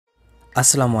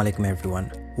আসসালামু আলাইকুম everyone,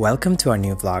 welcome to our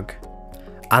new blog.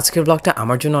 আজকের ব্লগটা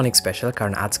আমার জন্য অনেক স্পেশাল,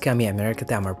 কারণ আজকে আমি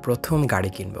আমেরিকাতে আমার প্রথম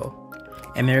গাড়ি কিনবো।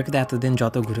 আমেরিকাতে এতদিন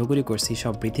যত ঘুরোঘুরি করছি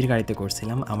সব বৃথির গাড়িতে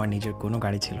করছিলাম, আমার নিজের কোনো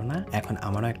গাড়ি ছিল না। এখন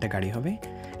আমারও একটা গাড়ি হবে।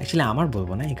 অ্যাকচুয়ালি আমার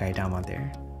বলবো না, এই গাড়িটা আমাদের।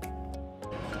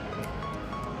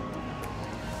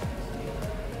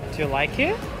 Do you like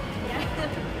it?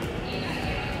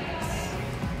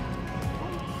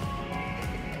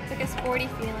 It's like a sporty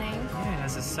feeling. Yeah, it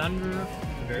has a sunroof,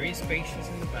 very spacious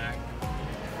in the back.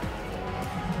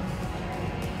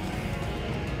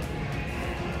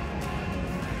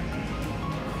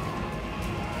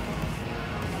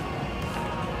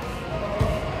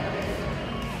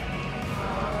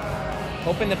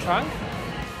 Open the trunk.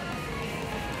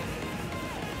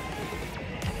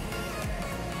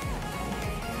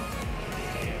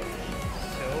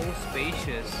 So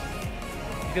spacious.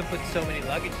 You can put so many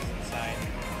luggages inside.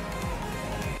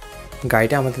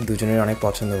 গাড়িটা আমাদের দুজনের অনেক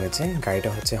পছন্দ হয়েছে। গাড়িটা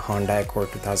হচ্ছে Honda accord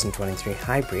 2023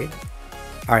 hybrid,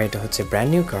 আর এটা হচ্ছে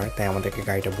ব্র্যান্ড নিউ কার, তাই আমাদেরকে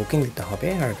গাড়িটা বুকিং দিতে হবে,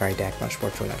 আর গাড়িটা 1 মাস পর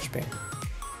চলে আসবে।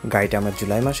 গাড়িটা আমরা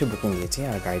জুলাই মাসে বুকিং দিয়েছি,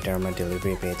 আর গাড়িটার আমরা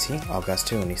ডেলিভারি পেয়েছি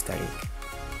অগাস্টের 19 তারিখ।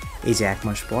 এই যে 1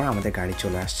 মাস পর আমাদের গাড়ি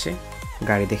চলে আসছে।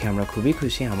 গাড়ি দেখে আমরা খুবই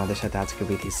খুশি। আমাদের সাথে আজকে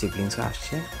বিথির সিবলিংসও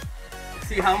আসছে।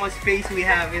 See how much space we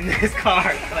have in this car.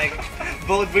 Like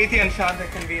both Briti and Shanta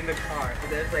can be in the car. So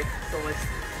there's like so much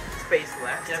space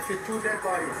left. Yeah, fit 2 dead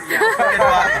bodies. Yeah, 2 dead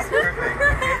bodies. Perfect.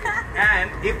 Okay. And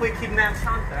if we kidnap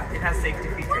Shanta, it has safety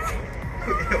features.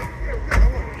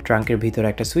 ট্রাঙ্কের ভিতরে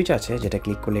একটা switch আছে, যেটা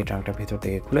click করলে ট্রাঙ্কটা ভিতর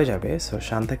থেকে খুলে যাবে। So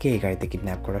শান্তাকে এই গাড়িতে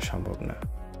কিডন্যাপ করা সম্ভব না।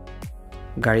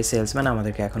 গাড়ি সেলসম্যান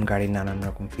আমাদেরকে এখন গাড়ির নানান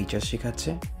রকম ফিচার্স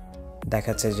শেখাচ্ছে।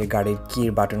 দেখাচ্ছে যে গাড়ির কির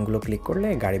বাটনগুলো ক্লিক করলে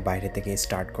গাড়ি বাইরে থেকে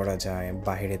স্টার্ট করা যায়,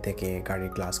 বাইরে থেকে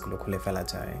গাড়ির গ্লাসগুলো খুলে ফেলা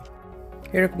যায়,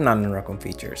 এরকম নানান রকম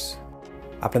ফিচার্স।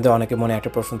 আপনাদের অনেকে মনে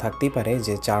একটা প্রশ্ন থাকতেই পারে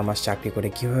যে 4 মাস চাকরি করে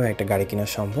কীভাবে একটা গাড়ি কেনা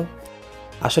সম্ভব।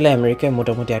 আসলে আমেরিকায়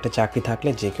মোটামুটি একটা চাকরি থাকলে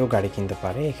যে কেউ গাড়ি কিনতে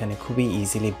পারে। এখানে খুবই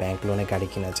ইজিলি ব্যাংক লোনে গাড়ি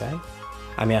কেনা যায়।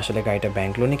 আমি আসলে গাড়িটা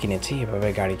ব্যাংক লোনে কিনেছি। এভাবে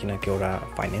গাড়ি কেনাকে ওরা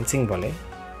ফাইন্যান্সিং বলে।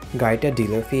 গাড়িটা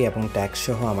ডিলার ফি এবং ট্যাক্স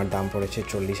সহ আমার দাম পড়েছে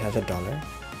 $40,000।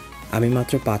 আমি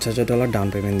মাত্র $5,000 ডাউন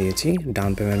পেমেন্ট দিয়েছি।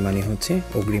 ডাউন পেমেন্ট মানে হচ্ছে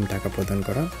অগ্রিম টাকা প্রদান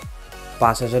করা।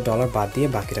 $5,000 বাদ দিয়ে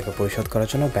বাকি টাকা পরিশোধ করার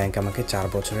জন্য ব্যাংক আমাকে 4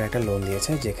 বছরের একটা লোন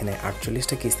দিয়েছে, যেখানে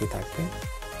 48টা কিস্তি থাকবে।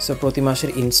 সো প্রতি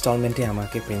মাসের ইনস্টলমেন্টে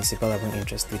আমাকে প্রিন্সিপাল এবং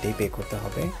ইন্টারেস্ট দুইটাই পে করতে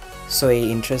হবে। সো এই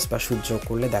ইন্টারেস্ট বা সুদ যোগ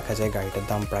করলে দেখা যায় গাড়িটার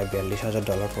দাম প্রায়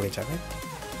 $42,000 পড়ে যাবে।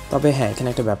 তবে হ্যাঁ, এখানে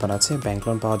একটা ব্যাপার আছে। ব্যাংক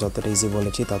লোন পাওয়া যতটা ইজি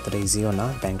বলেছি ততটা ইজিও না।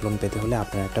 ব্যাংক লোন পেতে হলে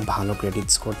আপনার একটা ভালো ক্রেডিট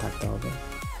স্কোর থাকতে হবে।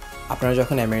 আপনারা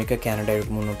যখন আমেরিকা, কানাডা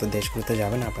এরকম উন্নত দেশগুলোতে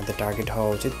যাবেন, আপনাদের টার্গেট হওয়া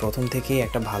উচিত প্রথম থেকেই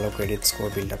একটা ভালো ক্রেডিট স্কোর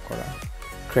বিল্ড আপ করা।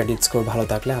 ক্রেডিট স্কোর ভালো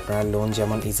থাকলে আপনারা লোন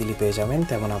যেমন ইজিলি পেয়ে যাবেন,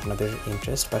 তেমন আপনাদের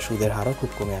ইন্টারেস্ট বা সুদের হারও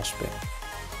খুব কমে আসবে।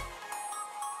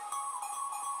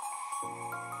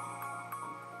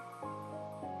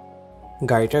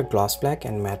 গাড়িটার গ্লস ব্ল্যাক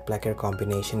অ্যান্ড ম্যাট ব্ল্যাকের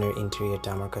কম্বিনেশনের ইন্টেরিয়রটা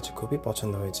আমার কাছে খুবই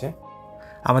পছন্দ হয়েছে।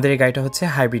 আমাদের এই গাড়িটা হচ্ছে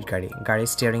হাইব্রিড গাড়ি। গাড়ির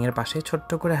স্টিয়ারিংয়ের পাশে ছোট্ট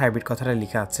করে হাইব্রিড কথাটা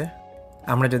লেখা আছে।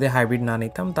 আমরা যদি হাইব্রিড না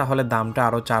নিতাম তাহলে দামটা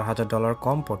আরও $4,000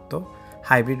 কম পড়তো।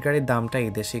 হাইব্রিড গাড়ির দামটা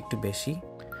এই দেশে একটু বেশি।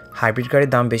 হাইব্রিড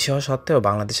গাড়ির দাম বেশি হওয়া সত্ত্বেও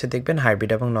বাংলাদেশে দেখবেন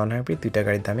হাইব্রিড এবং নন হাইব্রিড দুইটা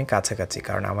গাড়ির দামই কাছাকাছি,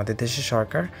 কারণ আমাদের দেশের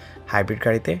সরকার হাইব্রিড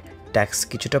গাড়িতে ট্যাক্স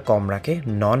কিছুটা কম রাখে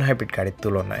নন হাইব্রিড গাড়ির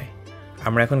তুলনায়।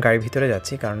 আমরা এখন গাড়ির ভিতরে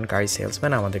যাচ্ছি, কারণ গাড়ি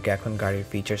সেলসম্যান আমাদেরকে এখন গাড়ির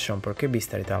ফিচার্স সম্পর্কে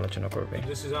বিস্তারিত আলোচনা করবে।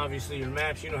 This is obviously your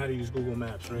maps. You know how to use Google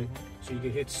Maps, right? So you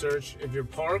can hit search. If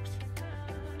you're parked,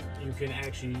 you can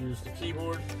actually use the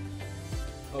keyboard.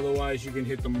 Otherwise, you can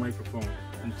hit the microphone.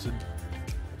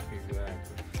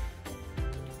 Exactly.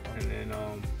 And then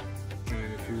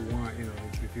if you want,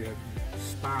 if you have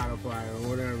Spotify or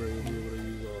whatever, you'll be able to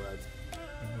use all that.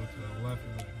 You go to the left,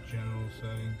 you go to general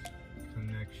settings,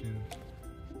 connections.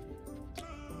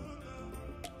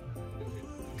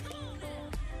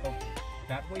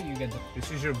 That way you get the. This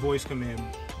is your voice command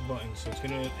button, so it's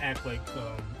gonna act like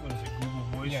what is it, Google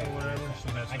Voice or whatever. So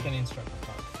that's I can instruct the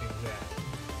car. exactly.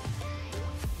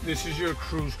 This is your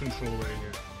cruise control right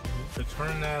here. To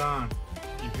turn that on,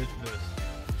 you hit this.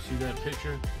 See that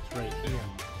picture? It's right there.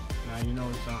 Now you know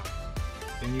it's on.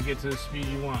 Then you get to the speed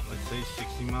you want. Let's say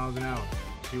 60 miles an hour.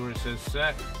 See where it says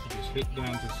set? You just hit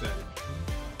down to set it.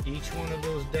 Each one of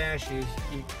those dashes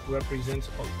represents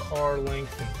a car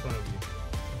length in front of you.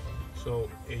 So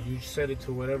you set it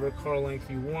to whatever car length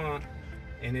you want,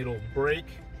 and it'll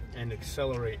brake and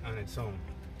accelerate on its own.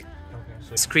 Okay.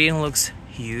 So screen looks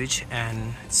huge and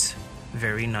it's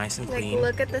very nice and clean. Like,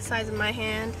 look at the size of my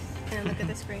hand and look at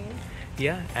the screen.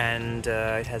 Yeah, and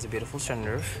it has a beautiful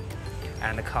sunroof,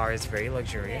 and the car is very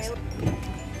luxurious.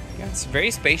 Yeah, it's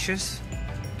very spacious.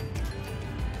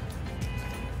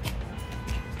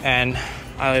 And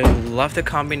I love the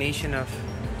combination of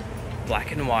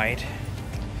black and white.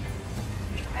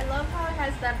 I love how it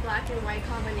has that black and white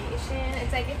combination.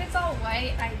 It's like if it's all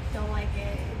white, I don't like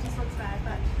it. It just looks bad,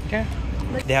 but Okay.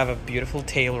 They have a beautiful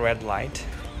tail red light.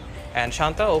 And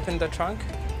Shanta, open the trunk.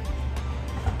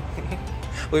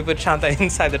 We put Shanta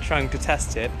inside the trunk to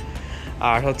test it.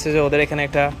 আর হচ্ছে যে ওদের এখানে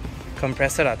একটা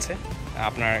compressor আছে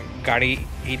আপনার গাড়ি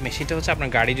এই মেশিনটা হচ্ছে আপনার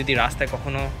গাড়ি যদি রাস্তায়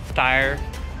কখনো tyre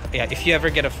if you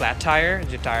ever get a flat tyre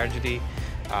যে টায়ার যদি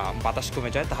বাতাস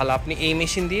কমে যায় তাহলে আপনি এই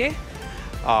মেশিন দিয়ে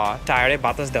টায়ারে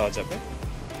বাতাস দেওয়া যাবে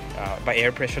বা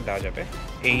এয়ার প্রেশার দেওয়া যাবে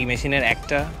এই মেশিনের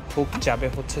একটা হুক যাবে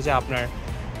হচ্ছে যে আপনার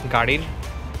গাড়ির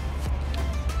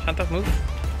শান্ত মুভ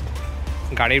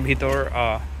গাড়ির ভিতর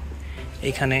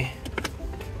এখানে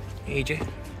এই যে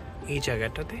এই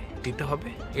জায়গাটাতে দিতে হবে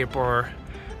এরপর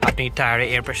আপনি টায়ারে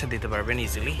এয়ার প্রেশার দিতে পারবেন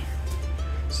easily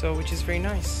so which is very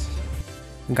nice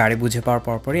গাড়ি বুঝে পাওয়ার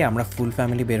পরপরই আমরা ফুল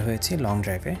ফ্যামিলি বের হয়েছি লং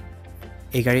ড্রাইভে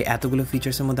এই গাড়ি এতগুলো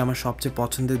ফিচার্সের মধ্যে আমার সবচেয়ে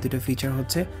পছন্দের দুটো ফিচার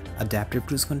হচ্ছে adaptive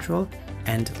cruise control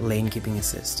and lane keeping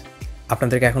assist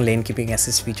আপনাদেরকে এখন লেন কিপিং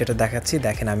অ্যাসিস্ট ফিচারটা দেখাচ্ছি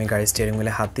দেখেন আমি গাড়ির স্টিয়ারিং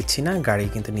হুইলে হাত দিচ্ছি না গাড়ি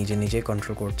কিন্তু নিজে নিজেই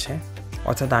কন্ট্রোল করছে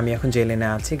অর্থাৎ আমি এখন যে লেনে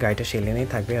আছি গাড়িটা সেই লেনেই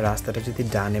থাকবে রাস্তাটা যদি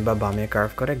ডানে বা বামে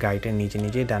কার্ভ করে গাড়িটা নিজে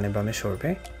নিজেই ডানে বামে সরবে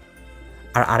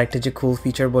আর আরেকটা যে কুল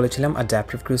ফিচার বলেছিলাম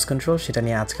অ্যাডাপটিভ ক্রুজ কন্ট্রোল সেটা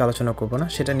নিয়ে আজকে আলোচনা করব না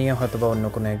সেটা নিয়ে হয়তো বা অন্য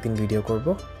কোনো একদিন ভিডিও করব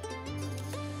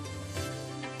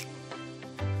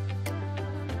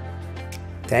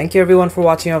Thank you everyone for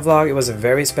watching our vlog. It was a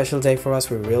very special day for us.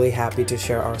 We're really happy to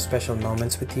share our special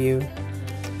moments with you.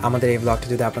 আমাদের এই ব্লগটি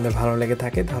যদি আপনাদের ভালো লেগে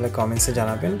থাকে তাহলে কমেন্টসে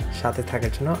জানাবেন সাথে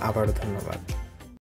থাকার জন্য আবারও ধন্যবাদ